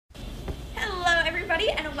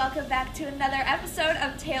everybody, and welcome back to another episode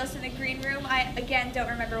of Tales from the Green Room. I, again, don't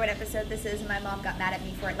remember what episode this is. My mom got mad at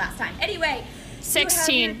me for it last time. Anyway.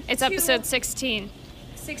 16. It's episode 16.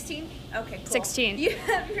 16? Okay, cool. 16. You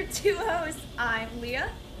have your two hosts. I'm Leah.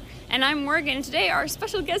 And I'm Morgan. Today our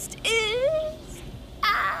special guest is...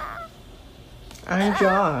 I'm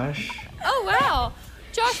Josh. Oh, wow.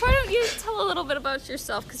 Josh, why don't you tell a little bit about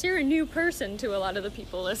yourself? Because you're a new person to a lot of the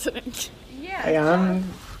people listening. Yeah.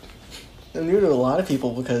 I'm new to a lot of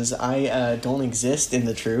people because I don't exist in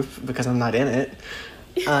the troop because I'm not in it.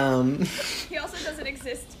 He also doesn't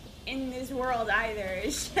exist in this world either.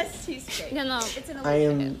 It's just he's fake. No. It's an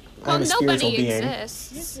illusion. I'm a spiritual nobody being.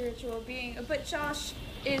 exists. He's a spiritual being. But Josh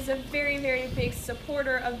is a very, very big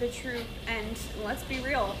supporter of the troop, and let's be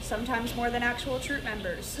real, sometimes more than actual troop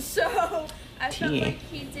members. So I felt like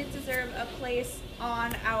he did deserve a place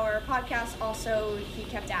on our podcast. Also, he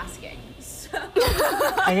kept asking. So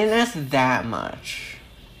I didn't ask that much.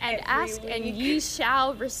 And Every ask and week. ye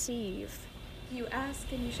shall receive. You ask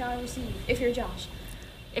and you shall receive. If you're Josh.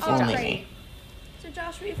 If you're Only Josh. me. So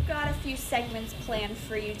Josh, we've got a few segments planned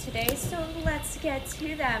for you today, so let's get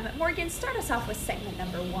to them. Morgan, start us off with segment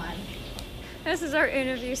number 1. This is our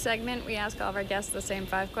interview segment. We ask all of our guests the same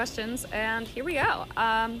 5 questions, and here we go.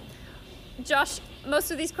 Josh,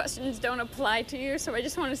 most of these questions don't apply to you, so I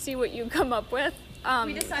just want to see what you come up with.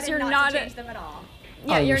 We decided you're not to change them at all.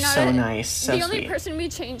 Yeah, Oh, you're you're not so nice, so the only sweet. person we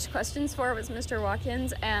changed questions for was Mr.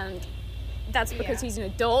 Watkins, and that's because Yeah. he's an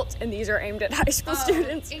adult, and these are aimed at high school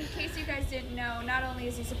students. In case you guys didn't know, not only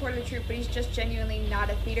is he supporter of the troop, but he's just genuinely not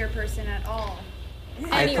a theater person at all.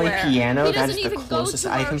 I Anywhere. play piano. He That doesn't is the even go closest.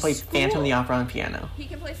 to I our can play school. Phantom of the Opera on piano. He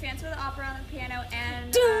can play Phantom of the Opera on the piano,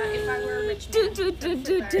 and if I were a rich man,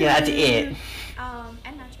 Yeah, that's it.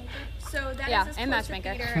 And Matchmaker. So that Yeah, is as and close to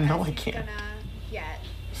Matchmaker. theater No, as I he's can't. gonna get.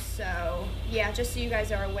 So yeah, just so you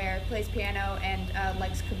guys are aware, plays piano and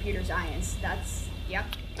likes computer science. That's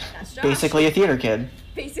Josh. Basically a theater kid.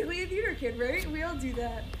 Basically a theater kid, right? We all do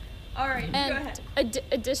that. All right, go ahead. And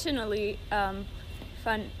additionally,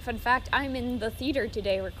 fun fact, I'm in the theater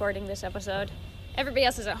today recording this episode. Everybody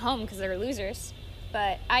else is at home because they're losers,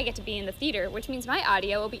 but I get to be in the theater, which means my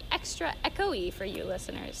audio will be extra echoey for you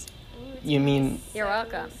listeners. Ooh, it's You gonna be mean- You're so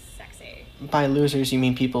welcome. Sexy. By losers, you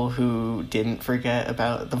mean people who didn't forget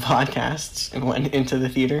about the podcasts and went into the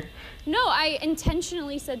theater? No, I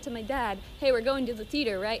intentionally said to my dad, hey, we're going to the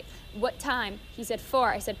theater, right? What time? He said 4.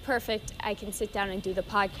 I said, perfect. I can sit down and do the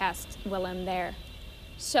podcast while I'm there.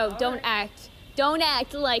 So don't act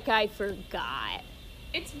like I forgot.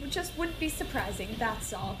 It just wouldn't be surprising,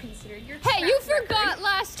 that's all, considering your Hey, you track record. forgot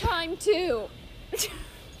last time too.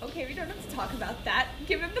 Okay, we don't have to talk about that.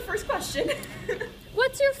 Give him the first question.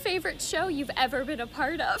 What's your favorite show you've ever been a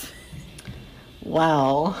part of?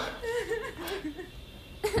 Well,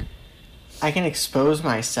 I can expose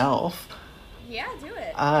myself. Yeah, do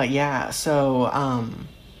it. Yeah, so,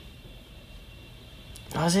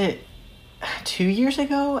 was it 2 years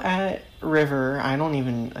ago at River? I don't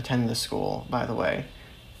even attend the school, by the way.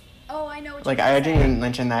 Oh, I know what Like, you're I gonna didn't say. even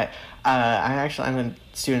mention that. I'm a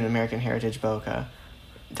student of American Heritage Boca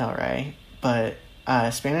Del Rey, but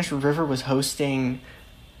Spanish River was hosting,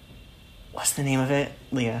 what's the name of it?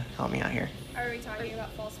 Leah, help me out here. Are we talking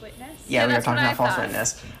about false witness? Yeah, we were that's what talking I about false thought.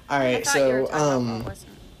 witness. I Alright, thought you were so, talking about Paul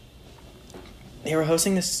they were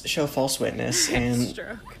hosting this show, False Witness, and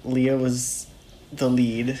Stroke. Leah was the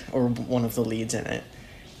lead, or one of the leads in it.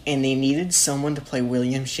 And they needed someone to play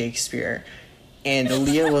William Shakespeare. And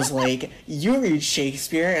Leah was like, you read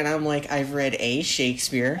Shakespeare? And I'm like, I've read a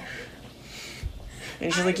Shakespeare.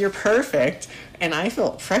 And she's like, you're perfect. And I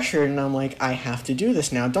felt pressured, and I'm like, I have to do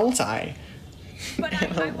this now, don't I? But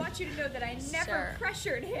I want you to know that I never Sir.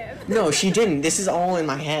 pressured him. No, she didn't. This is all in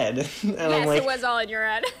my head. And I'm Yes, like, it was all in your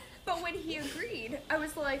head. But when he agreed, I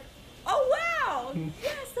was like, oh wow!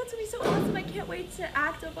 Yes, that's gonna be so awesome. I can't wait to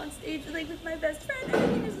act up on stage like with my best friend. I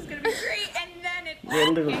think this is gonna be great. And then it all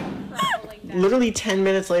Literally- came crumbling down. literally 10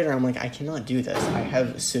 minutes later, I'm like, I cannot do this. I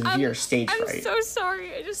have severe stage I'm fright. so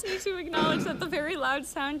sorry. I just need to acknowledge that the very loud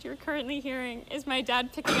sound you're currently hearing is my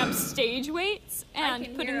dad picking up stage weights and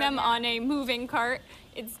can putting hear them him, yeah. on a moving cart.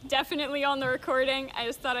 It's definitely on the recording. I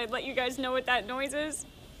just thought I'd let you guys know what that noise is.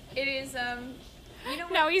 It is you know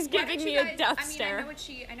what? Now he's why don't giving you me a guys- death I mean, stare.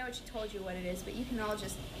 I know what she told you what it is, but you can all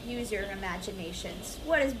just use your imaginations.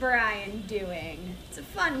 What is Brian doing? It's a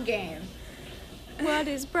fun game. What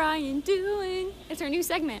is Brian doing? It's our new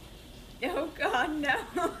segment. Oh God, no.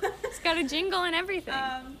 It's got a jingle and everything.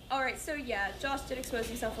 All right, so yeah, Josh did expose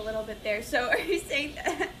himself a little bit there. So are you saying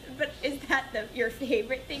that? But is that your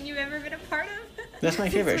favorite thing you've ever been a part of? That's my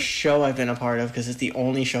favorite show I've been a part of because it's the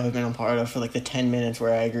only show I've been a part of for like the 10 minutes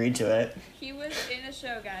where I agreed to it. He was in a the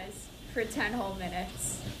show, guys, for 10 whole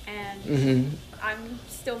minutes, and I'm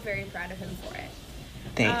still very proud of him for it.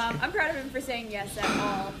 Thank you. I'm proud of him for saying yes at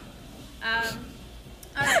all. All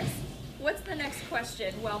right, what's the next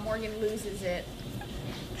question? Well, Morgan loses it.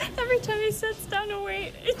 Every time he sits down to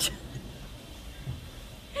wait,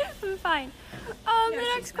 I'm fine. The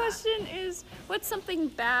next question is, what's something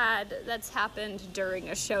bad that's happened during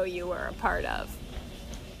a show you were a part of?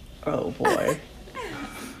 Oh boy.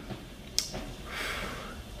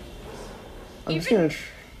 I'm just gonna.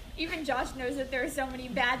 Even Josh knows that there are so many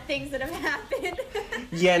bad things that have happened.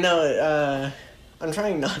 Yeah, no. I'm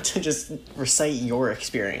trying not to just recite your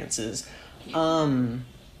experiences.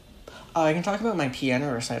 I can talk about my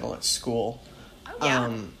piano recital at school. Oh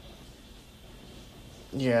yeah.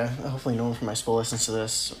 Yeah, hopefully no one from my school listens to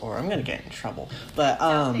this, or I'm gonna get in trouble. But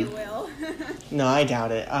They will. no, I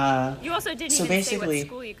doubt it. You also didn't so even say what basically-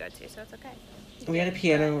 school you go to, so it's okay. We had a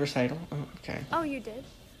piano recital. Oh, okay. Oh, you did?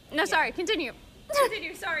 No, sorry, continue.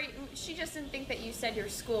 Continue. Sorry, she just didn't think that you said your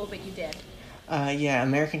school, but you did. Yeah,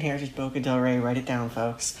 American Heritage Boca del Rey. Write it down,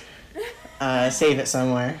 folks. Save it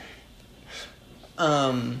somewhere.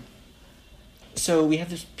 So we had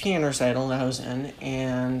this piano recital that I was in,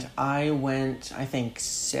 and I went, I think,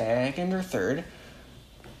 second or third.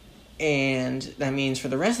 And that means for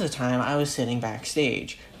the rest of the time, I was sitting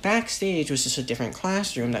backstage. Backstage was just a different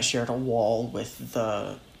classroom that shared a wall with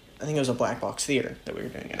I think it was a black box theater that we were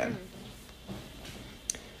doing it in.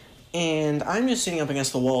 And I'm just sitting up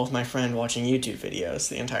against the wall with my friend watching YouTube videos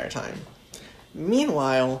the entire time.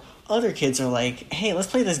 Meanwhile, other kids are like, hey, let's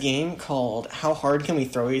play this game called How Hard Can We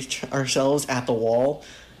Throw Ourselves at the Wall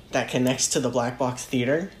that connects to the black box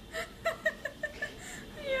theater. Yep,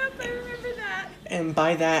 I remember that. And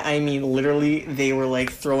by that, I mean literally they were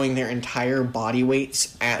like throwing their entire body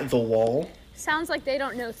weights at the wall. Sounds like they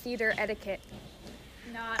don't know theater etiquette.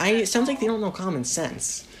 It sounds like they don't know common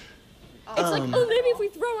sense. It's like, oh, maybe if we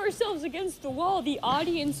throw ourselves against the wall, the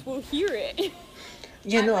audience will hear it.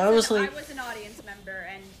 Yeah, no, I was like... I was an audience member,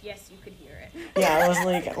 and yes, you could hear it. Yeah, I was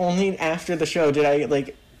like, only after the show did I,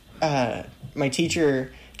 like, my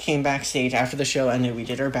teacher came backstage after the show ended, we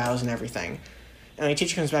did our bows and everything. And my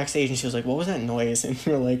teacher comes backstage and she was like, what was that noise? And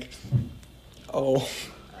we were like, oh.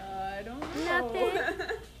 I don't know. Nothing.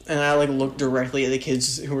 And I, like, looked directly at the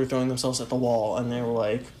kids who were throwing themselves at the wall, and they were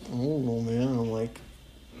like, oh, no, man. And I'm like,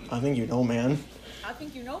 I think you know, man. I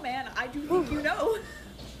think you know, man. I do think you know.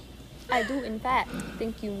 I do, in fact,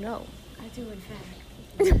 think you know. I do, in fact.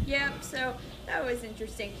 Yep, so that was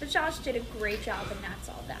interesting. But Josh did a great job, and that's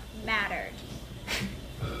all that mattered.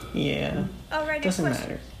 Yeah. All right, Doesn't next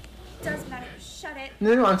question. matter. Doesn't matter. Shut it.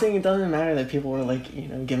 No, I'm saying it doesn't matter that people were, like, you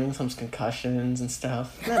know, giving some concussions and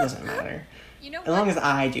stuff. That doesn't matter. You know As long what? as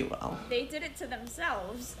I do well. They did it to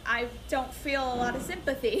themselves. I don't feel a lot of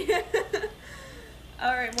sympathy.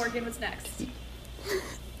 All right, Morgan, what's next? Do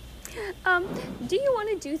you want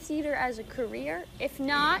to do theater as a career? If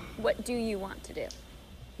not, what do you want to do?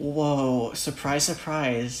 Whoa, surprise,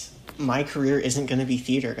 surprise. My career isn't going to be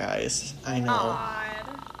theater, guys. I know. God.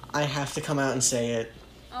 I have to come out and say it.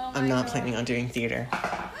 Oh my I'm not God. planning on doing theater.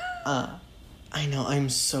 I know, I'm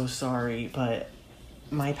so sorry, but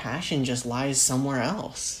my passion just lies somewhere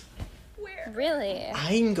else. Where? Really?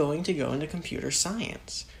 I'm going to go into computer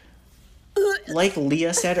science. Like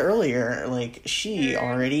Leah said earlier, like, she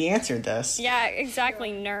already answered this. Yeah,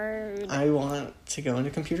 exactly, nerd. I want to go into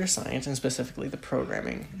computer science, and specifically the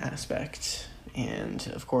programming aspect. And,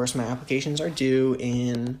 of course, my applications are due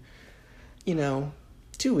in,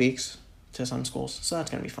 2 weeks to some schools. So that's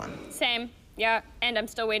going to be fun. Same. Yeah, and I'm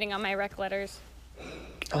still waiting on my rec letters.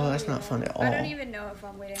 Oh, that's not fun at all. I don't even know if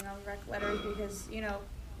I'm waiting on rec letters because,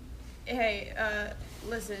 hey,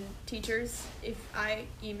 listen, teachers, if I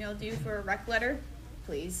emailed you for a rec letter,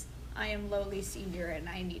 please. I am lowly senior and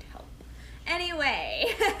I need help.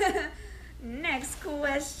 Anyway, next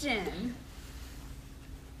question.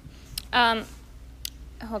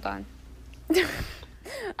 Hold on.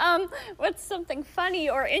 What's something funny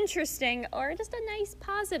or interesting or just a nice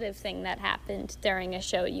positive thing that happened during a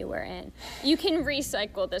show you were in? You can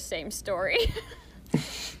recycle the same story.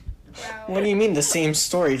 Wow. What do you mean the same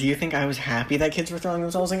story? Do you think I was happy that kids were throwing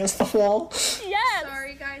themselves against the wall? Yes!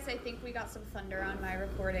 Sorry, guys, I think we got some thunder on my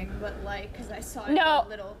recording, but, because I saw it No, a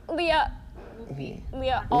little Leah, Ooh.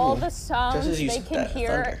 all Ooh. the sounds Just as you they said can that,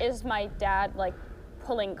 hear thunder. is my dad,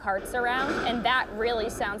 pulling carts around, and that really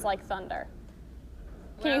sounds like thunder.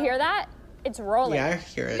 Can you Well- hear that? It's rolling. Yeah, I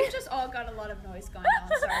hear We it. just all got a lot of noise going on.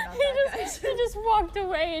 Sorry about that, guys. He just walked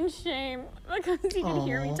away in shame because he could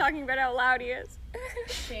hear me Aw. talking about how loud he is.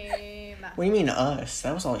 Shame. What do you mean us?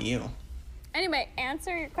 That was all you. Anyway,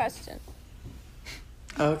 answer your question.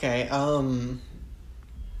 Okay,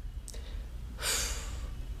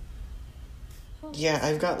 Yeah,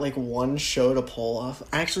 I've got like one show to pull off.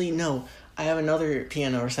 Actually, no, I have another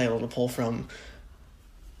piano recital to pull from.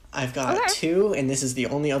 I've got two, and this is the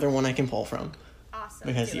only other one I can pull from. Awesome.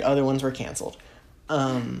 Because the other ones were canceled.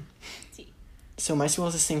 So my school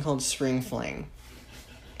has this thing called Spring Fling.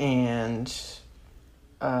 And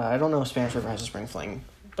I don't know if Spanish River has a Spring Fling,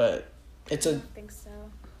 but it's I don't think so.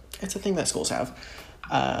 It's a thing that schools have.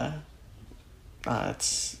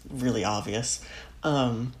 It's really obvious.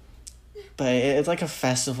 But it's like a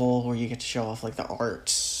festival where you get to show off like the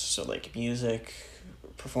arts, so like music,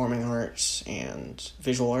 performing arts, and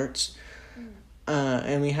visual arts.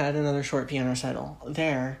 And we had another short piano recital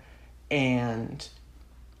there, and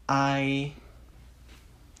I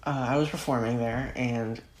was performing there,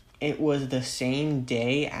 and it was the same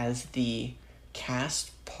day as the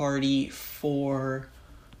cast party for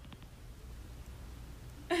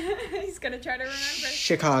He's gonna try to remember.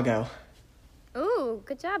 Chicago. Ooh,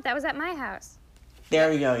 good job. That was at my house. There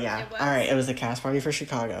we go, yeah. It was. All right, it was the cast party for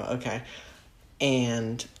Chicago. Okay.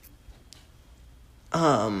 And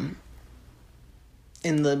and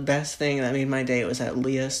the best thing that made my day was that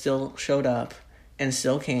Leah still showed up and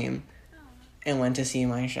still came and went to see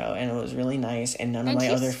my show, and it was really nice, and none of my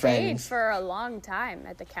other friends for a long time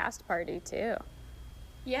at the cast party too.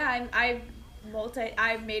 Yeah, I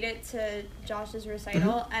made it to Josh's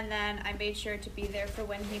recital, and then I made sure to be there for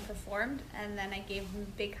when he performed, and then I gave him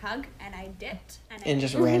a big hug, and I dipped, and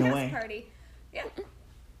just ran away. Party. Yeah.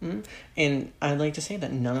 And I'd like to say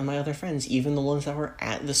that none of my other friends, even the ones that were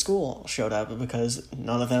at the school, showed up because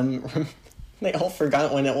none of them, they all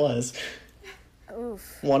forgot when it was.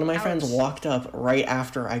 Oof. One of my friends walked up right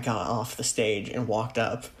after I got off the stage and walked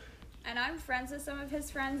up. And I'm friends with some of his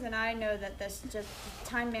friends, and I know that this just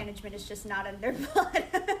time management is just not in their blood.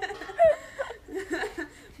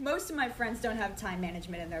 Most of my friends don't have time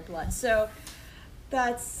management in their blood, so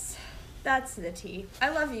that's the tea. I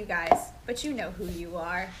love you guys, but you know who you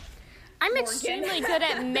are. I'm Morgan. extremely good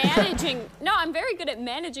at managing. No, I'm very good at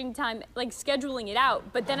managing time, like scheduling it out,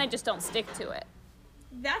 but then I just don't stick to it.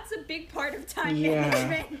 That's a big part of time Yeah,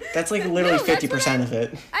 management. that's like literally No, that's 50% of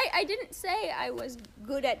it. I didn't say I was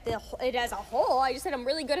good at it as a whole. I just said I'm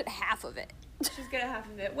really good at half of it. She's good at half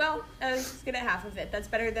of it. Well, she's good at half of it. That's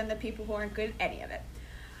better than the people who aren't good at any of it.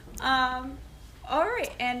 All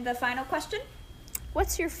right, and the final question?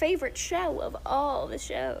 What's your favorite show of all the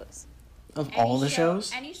shows? Of all the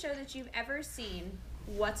shows? Any show that you've ever seen,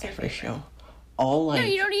 what's your Every favorite? show. All like... No,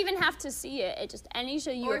 you don't even have to see it. It just any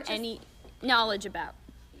show you Or have just- any knowledge about.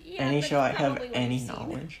 Yeah, any but show I have probably what any you've seen.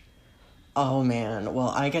 knowledge. Oh man, well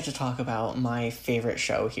I get to talk about my favorite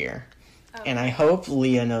show here. And I hope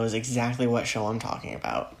Leah knows exactly what show I'm talking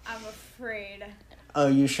about. I'm afraid. Oh,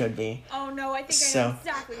 you should be. Oh no, I think I So, know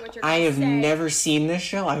exactly what you're I going to have say. never seen this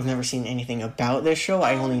show. I've never seen anything about this show.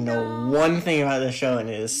 I only know one thing about this show, and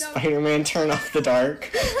it is No. Spider-Man Turn Off the Dark.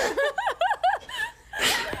 Is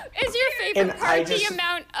your favorite And I part just- the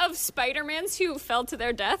amount of Spider-Mans who fell to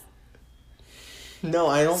their death? No,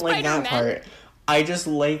 I don't like that Spider-Man. part. I just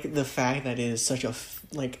like the fact that it is such a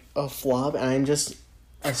flop, and I'm just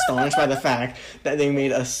astonished by the fact that they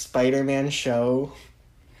made a Spider-Man show.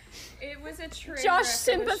 It was a train Josh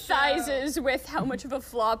wreck of a sympathizes with how much of a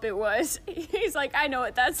flop it was. He's like, I know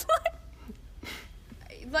what that's like.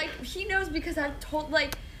 show. Like, he knows because I've told,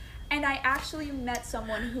 like, and I actually met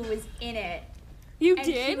someone who was in it. You And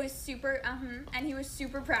did? he was super, and he was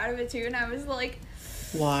super proud of it too, and I was like,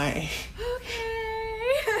 Why? okay.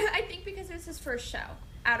 I think because it was his first show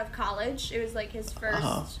out of college. It was like his first.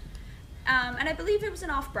 Oh. And I believe it was an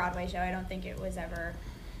off-Broadway show. I don't think it was ever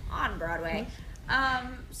on Broadway.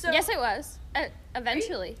 So Yes, it was.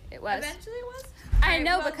 Eventually, it was. Eventually it was? I Alright,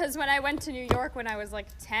 know well, because when I went to New York when I was like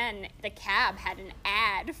 10, the cab had an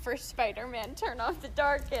ad for Spider-Man Turn Off the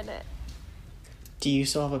Dark in it. Do you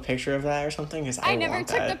still have a picture of that or something? Because I never want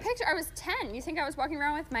took that. the picture. I was 10. You think I was walking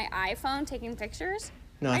around with my iPhone taking pictures?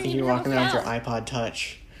 No, I I think didn't you were have a walking around with your phone. iPod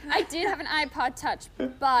Touch. I did have an iPod Touch, Me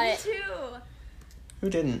but too. Who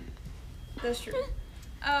didn't? That's true.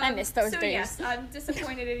 I miss those so days. yes, I'm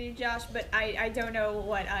disappointed in you, Josh, but I don't know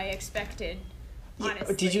what I expected,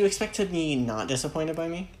 honestly. Did you expect to be not disappointed by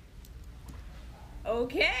me?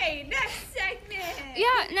 Okay, next segment!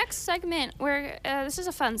 yeah. Next segment, where this is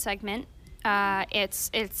a fun segment.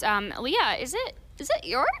 It's Leah. Is it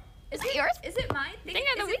yours? Is it yours? Is it my Thing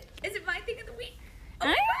of the week? Is it my thing of the week? Oh Ah,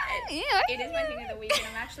 my god! yeah. It is my thing of the week, and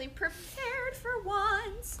I'm actually prepared for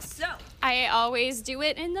once. So, I always do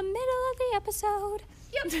it in the middle of the episode.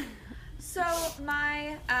 yep. So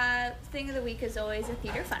my thing of the week is always a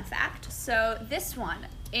theater fun fact. So this one,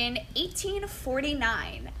 in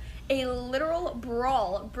 1849, a literal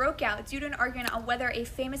brawl broke out due to an argument on whether a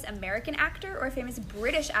famous American actor or a famous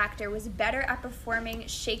British actor was better at performing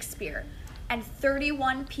Shakespeare, and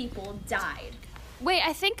 31 people died. Wait,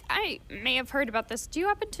 I think I may have heard about this. Do you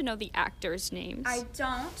happen to know the actors' names? I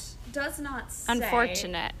don't. Does not say.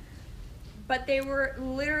 Unfortunate. But they were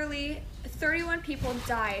literally 31 people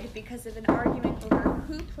died because of an argument over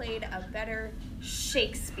who played a better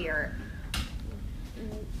Shakespeare.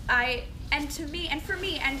 For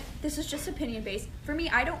me, and this is just opinion based, for me,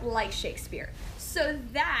 I don't like Shakespeare. So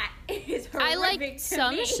that is horrific I like to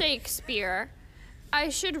some me. Shakespeare. I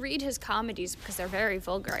should read his comedies because they're very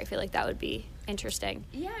vulgar. I feel like that would be interesting.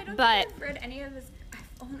 Yeah, I don't But think I've read any of his. I've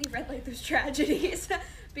only read like those tragedies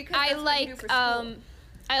because I that's what you do for school.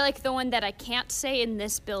 I like the one that I can't say in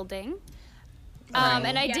this building. Right.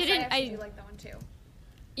 And I Yes, didn't. I actually do like that one too.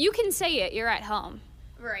 You can say it. You're at home.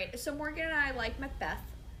 Right. So Morgan and I like Macbeth.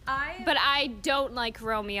 But I don't like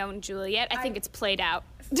Romeo and Juliet. I think it's played out.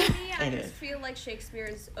 For me, I It just is. feel like Shakespeare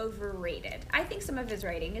is overrated. I think some of his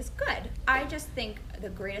writing is good. I just think the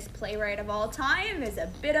greatest playwright of all time is a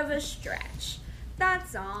bit of a stretch.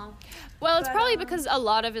 That's all. Well, it's But, probably because a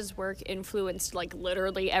lot of his work influenced like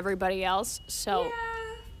literally everybody else. So Yeah,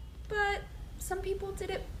 but some people did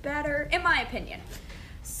it better, in my opinion.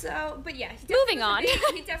 So, but yeah. Moving on.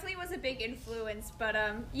 He definitely was a big influence, but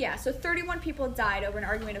yeah. So 31 people died over an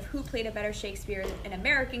argument of who played a better Shakespeare, an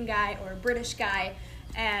American guy or a British guy,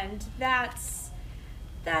 and that's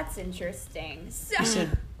interesting. So. You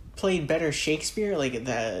said played better Shakespeare, like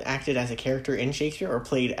that acted as a character in Shakespeare, or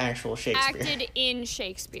played actual Shakespeare? acted in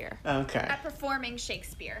Shakespeare. Okay. At performing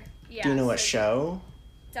Shakespeare. Yeah. Do you know what so show?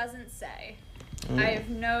 Doesn't say. I have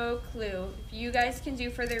no clue. If you guys can do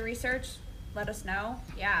further research, let us know.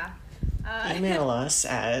 Yeah. Email us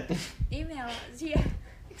at. Email us. Yeah.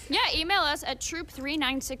 Yeah, email us at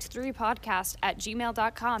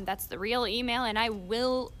troop3963podcast@gmail.com. That's the real email, and I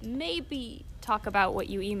will maybe talk about what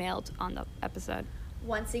you emailed on the episode.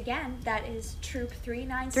 Once again, that is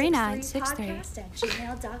Troop3963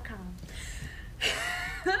 troop3963podcast@gmail.com.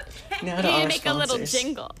 Okay. Now You to need our to make a little sponsors.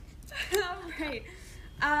 jingle. All right.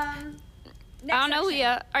 Next I don't know, section.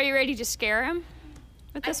 Leah. Are you ready to scare him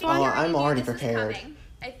with this I think one? he Oh, already I'm knew already this was prepared. coming.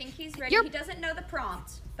 I think he's ready. You're- He doesn't know the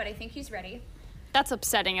prompt, but I think he's ready. That's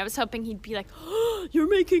upsetting. I was hoping he'd be like, oh, you're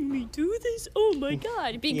making me do this? Oh my god.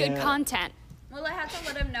 It'd be good Yeah. content. Well, I had to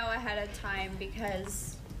let him know ahead of time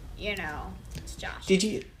because, you know, it's Josh. Did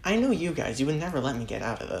you? I know you guys. You would never let me get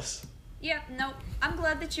out of this. Yeah, nope. I'm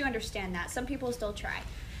glad that you understand that. Some people still try.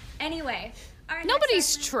 Anyway, our next Nobody's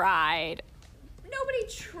segment- tried. Nobody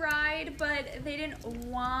tried, but they didn't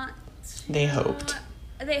want to. They hoped.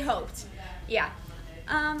 They hoped. Yeah.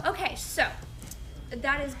 Okay, so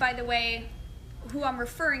that is, by the way, who I'm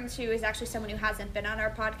referring to is actually someone who hasn't been on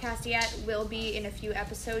our podcast yet. Will be in a few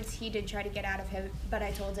episodes. He did try to get out of him, but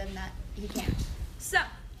I told him that he can't. So,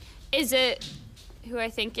 Is it who I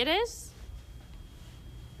think it is?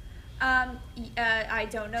 I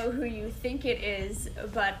don't know who you think it is,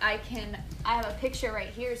 but I have a picture right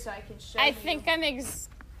here so I can show you. I think I'm he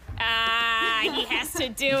has to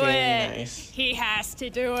do Very it. nice. He has to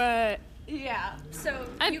do it. Yeah, so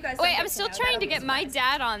you guys don't Wait, get I'm to still know. trying to That'll get be my surprise.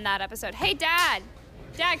 dad on that episode. Hey, Dad.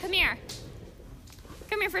 Dad, come here.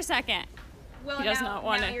 Come here for a second. Well, He does now, not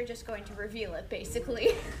wanna- now you're just going to reveal it, basically.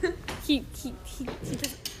 He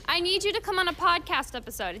does. I need you to come on a podcast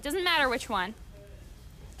episode. It doesn't matter which one.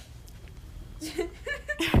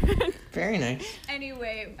 Very nice.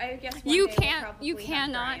 Anyway, I guess one You day can't. we'll You probably have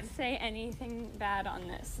cannot Brian. say anything bad on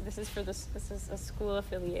this. This is a school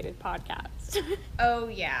affiliated podcast. Oh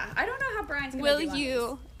yeah, I don't know how Brian's gonna Will do on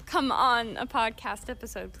you come on a podcast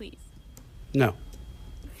episode, please? No.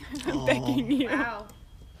 I'm begging you. this. Wow,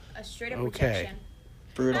 a straight up Okay. rejection.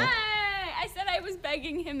 Brutal. Hey, I said I was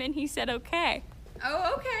begging him, and he said okay.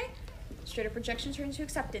 Oh, okay. Straight up rejection turns to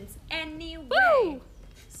acceptance. Anyway, Woo!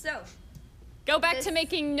 so Go back This- to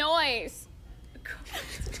making noise.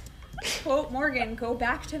 quote Morgan, go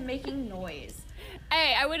back to making noise.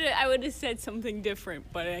 Hey, I would have said something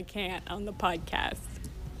different, but I can't on the podcast.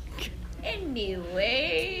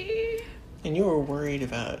 Anyway, And you were worried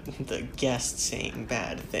about the guest saying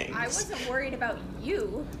bad things. I wasn't worried about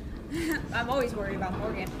you. I'm always worried about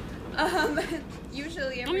Morgan.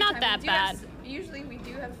 Usually every not time that we do have bad. usually we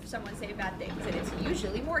do have someone say bad things, and it's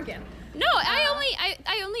usually Morgan. No, I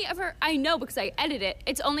only ever I know because I edit it.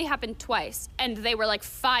 It's only happened twice, and they were like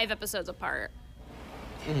 5 episodes apart.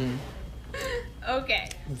 Okay.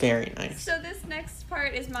 Very nice. So this next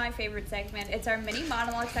part is my favorite segment. It's our mini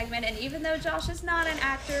monologue segment, and even though Josh is not an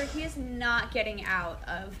actor, he is not getting out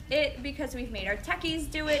of it because we've made our techies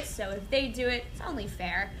do it, so if they do it, it's only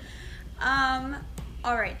fair.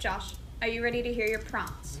 All right, Josh, are you ready to hear your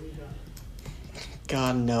prompt?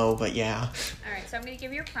 God, no, but yeah. All right, so I'm going to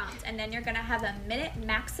give you a prompt, and then you're going to have a minute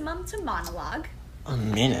maximum to monologue. A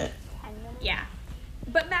minute? Yeah,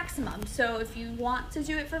 but maximum. So if you want to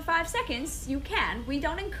do it for 5 seconds, you can. We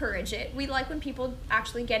don't encourage it. We like when people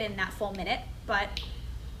actually get in that full minute, but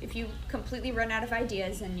if you completely run out of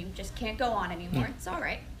ideas and you just can't go on anymore, it's all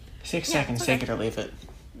right. 6 seconds, okay. take it or leave it.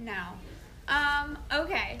 No.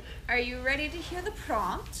 Okay. Are you ready to hear the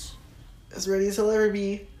prompt? As ready as I'll ever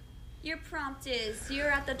be. Your prompt is, you're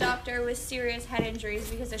at the doctor with serious head injuries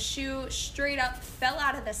because a shoe straight up fell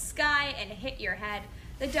out of the sky and hit your head.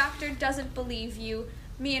 The doctor doesn't believe you.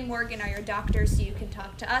 Me and Morgan are your doctors, so you can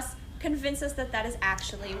talk to us. Convince us that that is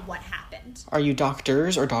actually what happened. Are you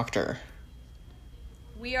doctors or doctor?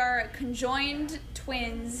 We are conjoined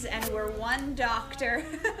twins, and we're one doctor.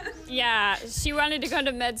 Yeah, she wanted to go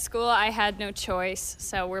to med school. I had no choice,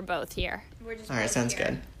 so we're both here. We're just All right, both sounds here.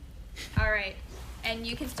 good. All right, and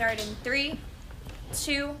you can start in 3,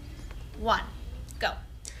 2, 1, go.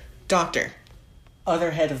 Doctor.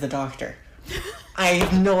 Other head of the doctor. I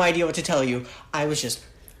have no idea what to tell you. I was just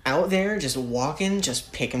out there, just walking,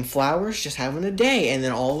 just picking flowers, just having a day, and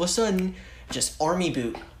then all of a sudden, just army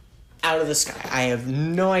boot out of the sky. I have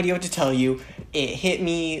no idea what to tell you. It hit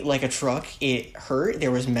me like a truck. It hurt. There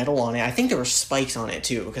was metal on it. I think there were spikes on it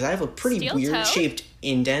too, because I have a pretty Steel weird toe? shaped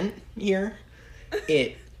indent here.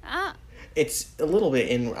 It's a little bit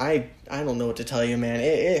in. I don't know what to tell you, man.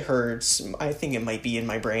 It hurts. I think it might be in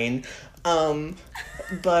my brain.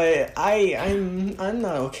 But I'm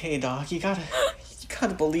not okay, Doc. You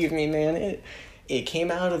gotta believe me, man. It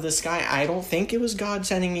came out of the sky. I don't think it was God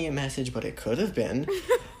sending me a message, but it could have been.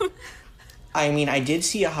 I mean, I did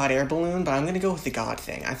see a hot air balloon, but I'm gonna go with the God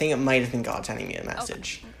thing. I think it might have been God sending me a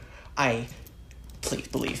message. Okay. Please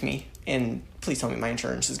believe me, and please tell me my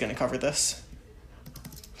insurance is gonna cover this.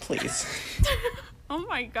 Please. Oh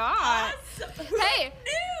my god. Hey!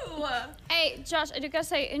 New! Hey, Josh, I do gotta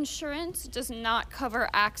say, insurance does not cover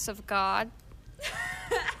acts of God.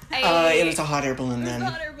 It was a hot air balloon then.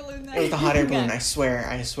 Hot air balloon It was the hot air balloon. Okay. I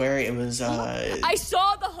swear it was. I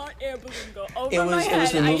saw the hot air balloon go over my head. It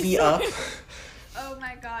was the movie Up. Oh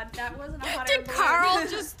my god, that wasn't a hot air Did balloon. Carl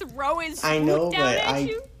just throw his I food know, down but at I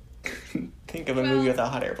you? think of a Well, movie with a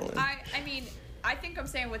hot air balloon. I mean, I think I'm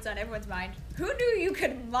saying what's on everyone's mind. Who knew you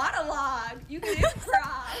could monologue? You could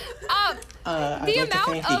improv. I'd like to amount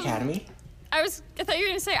thank the of- Academy. I thought you were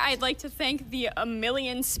gonna say I'd like to thank the a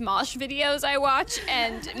million Smosh videos I watch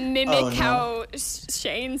and mimic Oh, no. how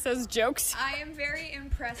Shane says jokes. I am very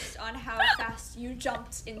impressed on how fast you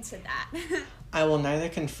jumped into that. I will neither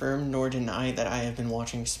confirm nor deny that I have been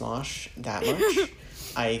watching Smosh that much.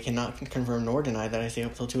 I cannot confirm nor deny that I stayed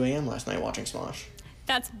up till 2 a.m. last night watching Smosh.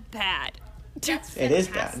 That's bad. That's It is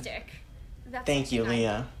bad. fantastic. That's Thank you, something I-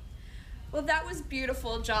 Leah. Well, that was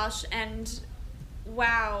beautiful, Josh, and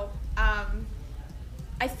wow.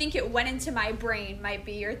 I think it went into my brain might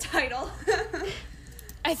be your title.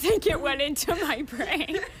 I think it went into my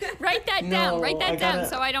brain. Write that down. No, Write that I down gotta-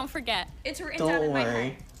 so I don't forget. It's written down in Don't my worry.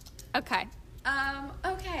 head. Okay.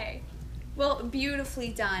 Okay. Well, beautifully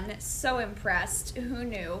done. So impressed. Who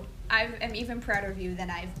knew? I am even prouder of you than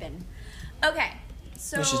I've been. Okay.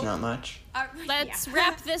 So Which is not much. Let's yeah.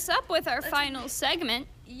 wrap this up with our final segment.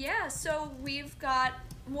 Yeah, so we've got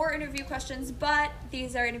more interview questions, but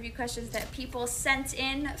these are interview questions that people sent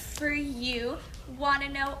in for you. Want to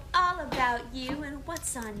know all about you and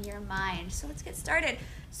what's on your mind. So let's get started.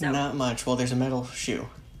 So Not much. Well, there's a metal shoe.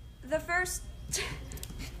 the first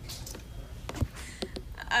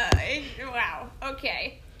wow.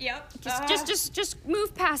 Okay. Yep. Just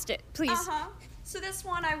move past it, please. Uh-huh. So this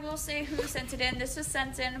one, I will say who sent it in. This was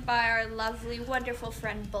sent in by our lovely, wonderful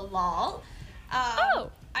friend Bilal. Hi,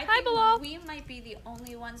 I think Bilal. we might be the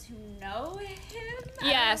only ones who know him.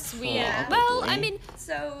 Yes, we. Yeah. Well, I Probably. mean,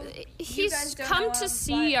 So you guys he's don't come know to him,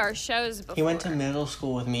 see but our shows before. He went to middle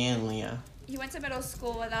school with me and Leah. He went to middle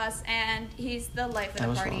school with us, and he's the life of That the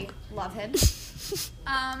was party. wrong. Love him.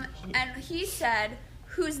 And he said,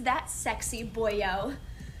 "Who's that sexy boyo?"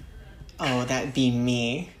 Oh, that'd be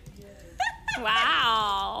me.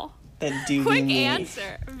 Wow. That do Quick be me.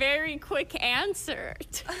 answer. Very quick answer.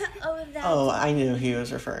 Oh, that Oh, I knew who he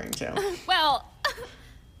was referring to. Well,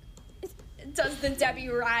 does the Debbie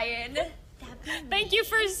Ryan. thank you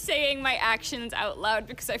for saying my actions out loud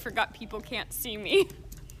because I forgot people can't see me.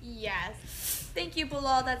 Yes. Thank you,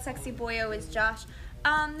 Bilal. That sexy boyo is Josh.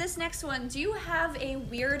 This next one. Do you have a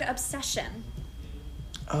weird obsession?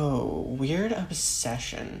 Oh, weird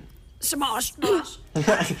obsession. Smosh.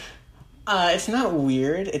 Josh, It's not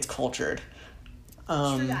weird. It's cultured.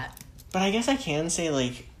 true that. But I guess I can say,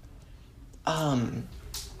 like, Like,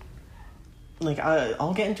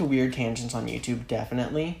 I'll get into weird tangents on YouTube,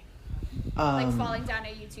 definitely. Like falling down a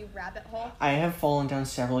YouTube rabbit hole? I have fallen down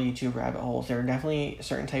several YouTube rabbit holes. There are definitely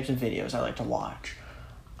certain types of videos I like to watch.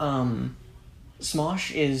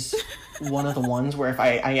 Smosh is one of the ones where if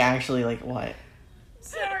I actually, like, what?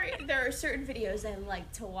 Sorry, there are certain videos I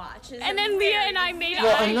like to watch. And then Leah and I made Well,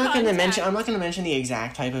 eye I'm not going contact. to mention the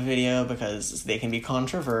exact type of video because they can be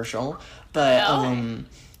controversial, but,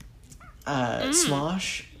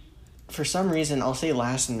 Smosh, for some reason, I'll say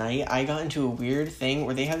last night, I got into a weird thing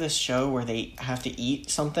where they have this show where they have to eat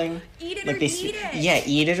something. Eat it like or they, yeet it. Yeah,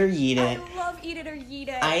 eat it or yeet it. I love Eat It or Yeet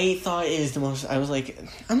It. I thought it is the most, I was like,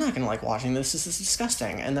 I'm not gonna like watching this is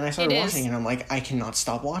disgusting. And then I started It is. watching it and I'm like, I cannot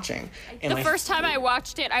stop watching. And The first time I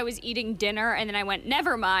watched it, I was eating dinner, and then I went,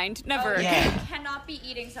 never mind, never Oh, again. Yeah. You cannot be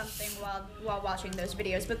eating something while watching those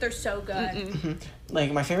videos, but they're so good.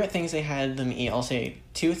 like, my favorite things they had them eat, I'll say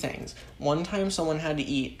two things. One time someone had to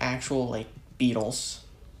eat actual, like, beetles.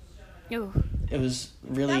 Ooh. It was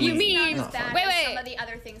really You mean- not as bad Wait, as wait. some of the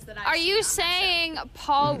other things that I've Are seen you on that show. saying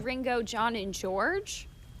Paul, Ringo, John, and George?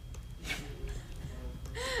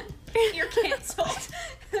 You're canceled?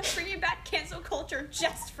 Bringing back cancel culture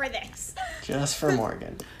just for this. just for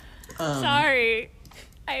Morgan. Sorry.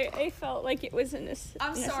 I felt like it was a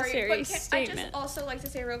I'm sorry, necessary but I statement. just also like to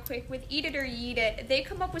say real quick, with Eat It or Yeet It, they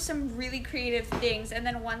come up with some really creative things, and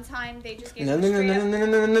then one time they just gave No, them no, no, straight no, up... no,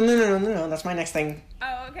 no, no, no, no, no, no, no, that's my next thing.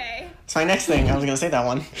 Oh, okay. That's my next thing. I was gonna say that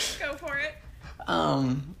one. Go for it.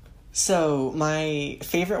 So my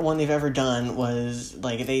favorite one they've ever done was,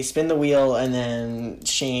 like, they spin the wheel and then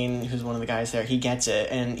Shane, who's one of the guys there, he gets it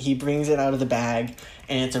and he brings it out of the bag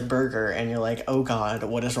and it's a burger and you're like, oh god,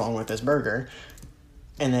 what is wrong with this burger?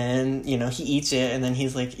 And then, you know, he eats it and then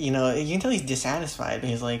he's like, you know, you can tell he's dissatisfied, but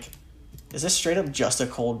he's like, is this straight up just a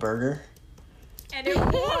cold burger? And it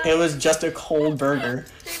was... It was just a cold burger.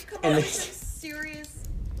 They've come And up they- with some serious,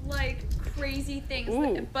 like, crazy things.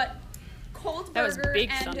 Ooh. But cold That was burger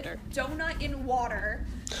big and thunder. donut in water.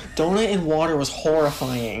 Donut in water was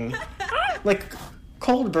horrifying. Like,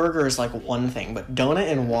 cold burger is like one thing, but donut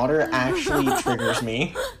in water actually triggers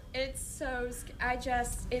me. It's so...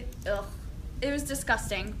 Ugh. It was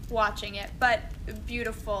disgusting watching it, but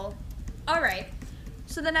beautiful. Alright,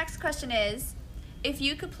 so the next question is, if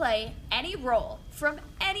you could play any role from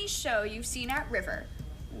any show you've seen at River,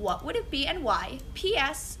 what would it be and why?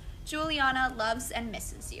 P.S. Juliana loves and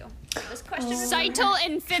misses you. This question is... Seitel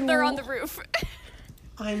and Fiddler on the Roof.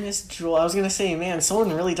 I miss Jewel. I was gonna say, man,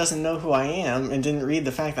 someone really doesn't know who I am and didn't read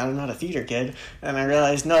the fact that I'm not a theater kid. And I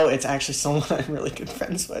realized, no, it's actually someone I'm really good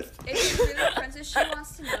friends with. If you're really good friends with, she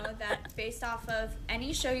wants to know that based off of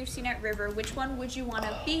any show you've seen at River, which one would you want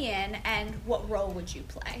to be in and what role would you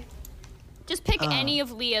play? Just pick any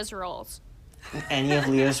of Leah's roles. Any of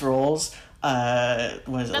Leah's roles, was it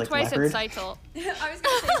That's like why leopard? I said Seitel. I was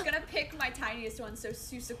going to say, I was going to pick my tiniest one, so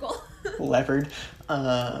Seussical. Leopard.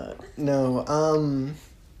 No,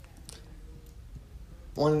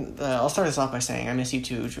 I'll start us off by saying I miss you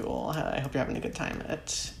too, Jewel. I hope you're having a good time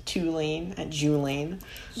at Tulane, at Julane.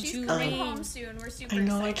 She's Julian. coming home soon. We're super I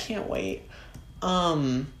know, I excited. can't wait.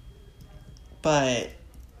 But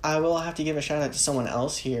I will have to give a shout out to someone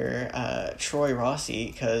else here, Troy Rossi,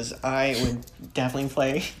 because I would definitely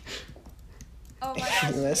play. Oh my gosh,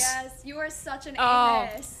 Amos. yes. You are such an Oh.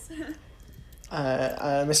 Amos.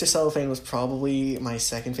 Mr. Cellophane was probably my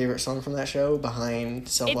second favorite song from that show, behind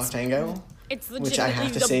Cell Block It's- Tango. It's Which I have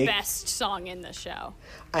legitimately to the say- best song in the show.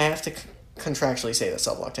 I have to contractually say that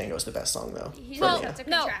Cell Block Tango is the best song, though. He for doesn't Leah. have to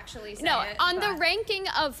no, contractually say no. it. On the but- ranking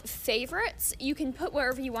of favorites, you can put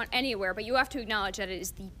wherever you want anywhere, but you have to acknowledge that it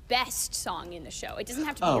is the best song in the show. It doesn't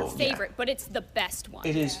have to be your Oh, yeah. favorite, but it's the best one.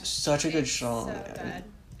 It is such a good It's song. so good.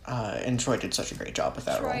 And Troy did such a great job with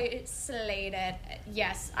that role. Troy slayed it.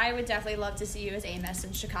 Yes, I would definitely love to see you as Amos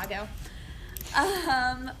in Chicago.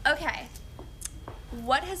 Okay.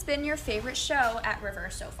 What has been your favorite show at River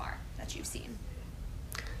so far that you've seen?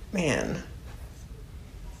 Man.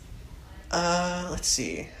 Let's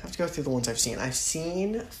see. I have to go through the ones I've seen. I've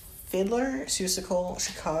seen Fiddler, Seussical,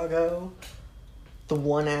 Chicago, the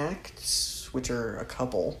one acts, which are a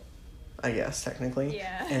couple, I guess, technically.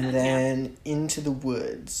 Yeah. And then Into the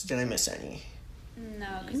Woods. Did I miss any? No,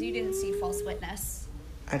 because you didn't see False Witness.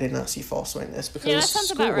 I did not see False Witness because Yeah, that sounds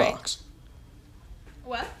School about right. Rocks.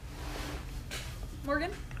 What?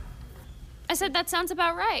 Morgan? I said that sounds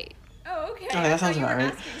about right. Oh, okay. that I thought sounds you were about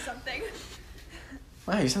right. asking something.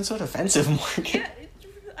 Wow, you sound so defensive, Morgan. Yeah,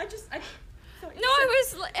 I thought you No,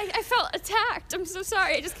 I felt attacked. I'm so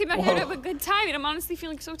sorry. I just came out here to have Whoa. a good time, and I'm honestly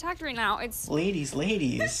feeling so attacked right now. It's Ladies.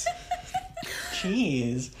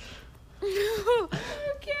 Jeez.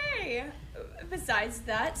 Okay. besides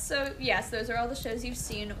that, so yes, those are all the shows you've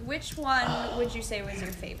seen. Which one would you say was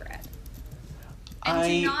your favorite? And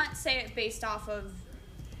do not say it based off of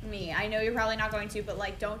me. I know you're probably not going to, but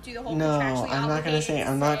like, don't do the whole contractually obligated. No, I'm not going to say.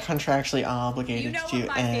 I'm not contractually obligated you know to do what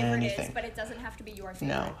my favorite anything. is, but it doesn't have to be your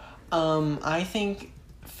favorite. No. I think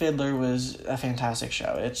Fiddler was a fantastic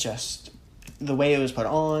show. It's just the way it was put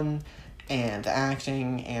on and the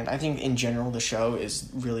acting, and I think in general the show is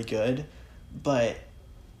really good. But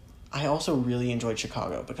I also really enjoyed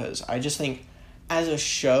Chicago because I just think as a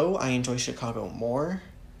show I enjoy Chicago more.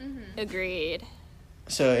 Mm-hmm. Agreed.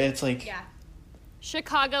 So it's like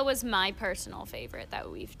Chicago was my personal favorite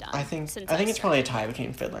that we've done. I think it's probably a tie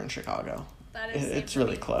between Fiddler and Chicago. That is it's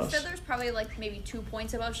really close. Fiddler's probably like maybe 2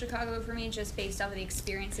 points above Chicago for me, just based off of the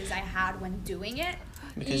experiences I had when doing it.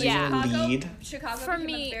 Because you're a lead. Chicago for became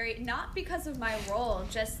me, a very, not because of my role,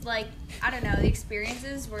 just like, I don't know, the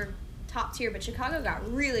experiences were top tier, but Chicago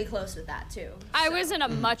got really close with that too. I was in a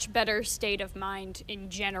much better state of mind in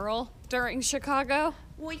general during Chicago.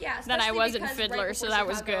 Well, yeah, than I was in Fiddler, right so that Chicago,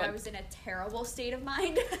 was good. I was in a terrible state of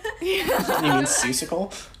mind. You mean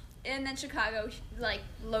Seussical? And then Chicago, like,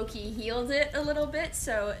 low-key healed it a little bit,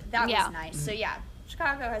 so that was nice. So yeah,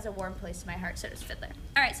 Chicago has a warm place in my heart, so does Fiddler.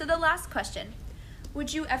 All right, so the last question.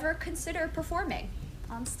 Would you ever consider performing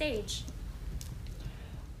on stage?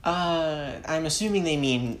 I'm assuming they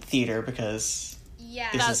mean theater because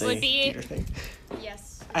this is a theater thing.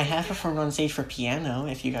 Yes. I have performed on stage for piano,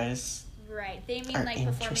 if you guys Right, they mean like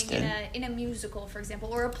performing in a musical, for example,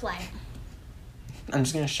 or a play. I'm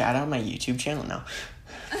just gonna shout out my YouTube channel now,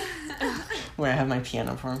 where I have my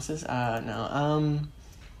piano performances.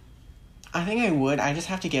 I think I would. I just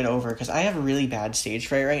have to get over because I have a really bad stage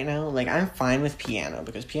fright right now. Like, I'm fine with piano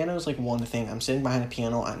because piano is like one thing. I'm sitting behind the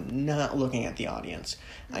piano. I'm not looking at the audience.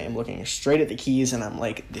 I am looking straight at the keys, and I'm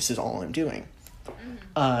like, this is all I'm doing.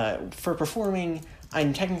 For performing,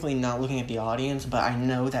 I'm technically not looking at the audience, but I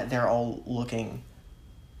know that they're all looking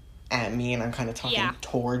at me, and I'm kind of talking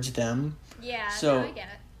towards them. Yeah, so no, I get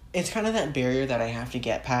it. It's kind of that barrier that I have to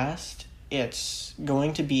get past. It's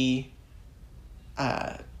going to be...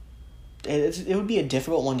 it would be a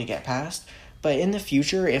difficult one to get past, but in the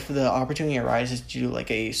future, if the opportunity arises to do like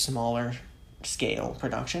a smaller scale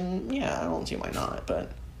production, I don't see why not,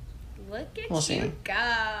 but look at we'll see. You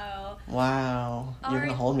go. Wow. You're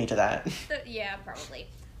gonna hold me to that. Yeah, probably.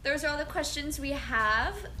 Those are all the questions we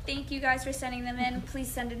have. Thank you guys for sending them in.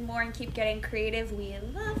 Please send in more and keep getting creative. We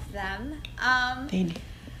love them.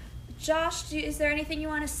 Josh, is there anything you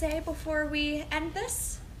want to say before we end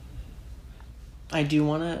this? I do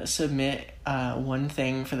want to submit one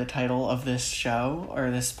thing for the title of this show,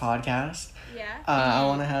 or this podcast. Yeah. I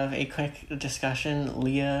want to have a quick discussion,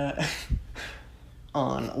 Leah,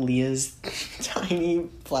 on Leah's tiny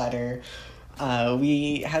platter.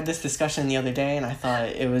 We had this discussion the other day, and I thought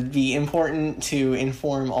it would be important to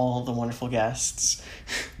inform all the wonderful guests.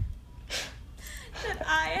 That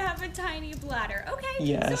I have a tiny bladder. Okay,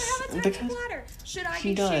 yes, so I have a tiny bladder. Should I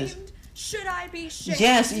be shamed? Should I be shamed?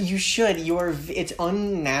 Yes, you should. It's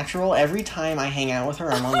unnatural. Every time I hang out with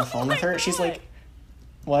her, I'm on the phone with her. She's like,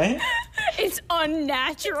 what? It's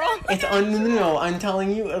unnatural. No, I'm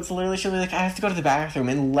telling you, it's literally, she'll be like, I have to go to the bathroom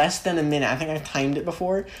in less than a minute. I think I've timed it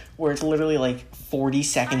before, where it's literally like 40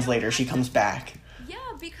 seconds later she comes back. Yeah,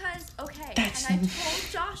 because, and I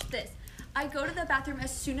told Josh this. I go to the bathroom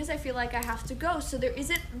as soon as I feel like I have to go, so there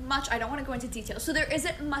isn't much, I don't want to go into detail, so there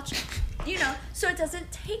isn't much, so it doesn't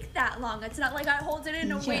take that long. It's not like I hold it in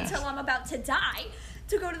and wait till I'm about to die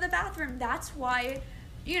to go to the bathroom. That's why,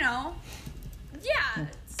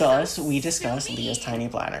 Thus, we discuss Leah's tiny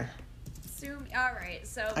bladder. Sue me. All right,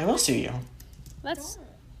 so... I will sue you.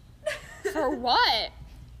 For what?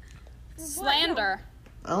 Slander.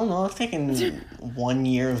 I don't know, I've taken 1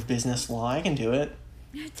 year of business law. I can do it.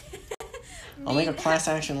 I'll make a class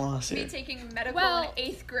action lawsuit. Me taking medical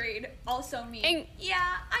in 8th grade, also me.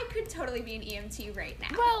 I could totally be an EMT right now.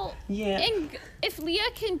 Well, if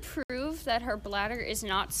Leah can prove that her bladder is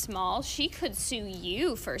not small, she could sue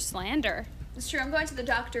you for slander. It's true. I'm going to the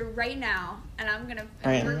doctor right now, and Well,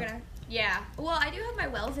 I do have my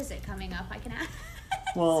well visit coming up. I can ask.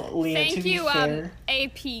 Well, Leah, thank you, fair,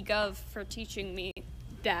 AP Gov, for teaching me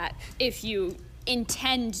that if you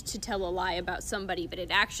intend to tell a lie about somebody, but it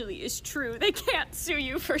actually is true, they can't sue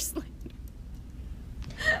you for slander.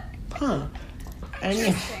 Huh.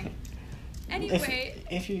 Anyway.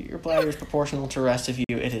 If your bladder is proportional to the rest of you,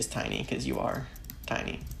 it is tiny, because you are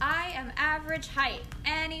tiny. I am average height.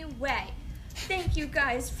 Anyway, thank you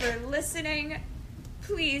guys for listening.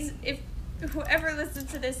 Please, if whoever listens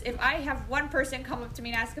to this, if I have one person come up to me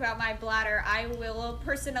and ask about my bladder, I will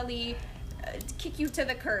personally kick you to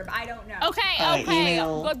the curb. I don't know. Okay.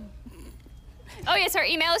 Email. Well, oh, yes, our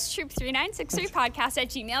email is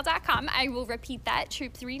troop3963podcast@gmail.com. I will repeat that,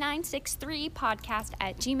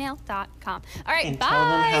 troop3963podcast@gmail.com. All right, And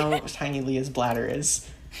bye. tell them how tiny Leah's bladder is.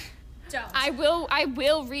 Don't. I will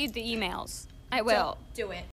read the emails. I will. Don't do it.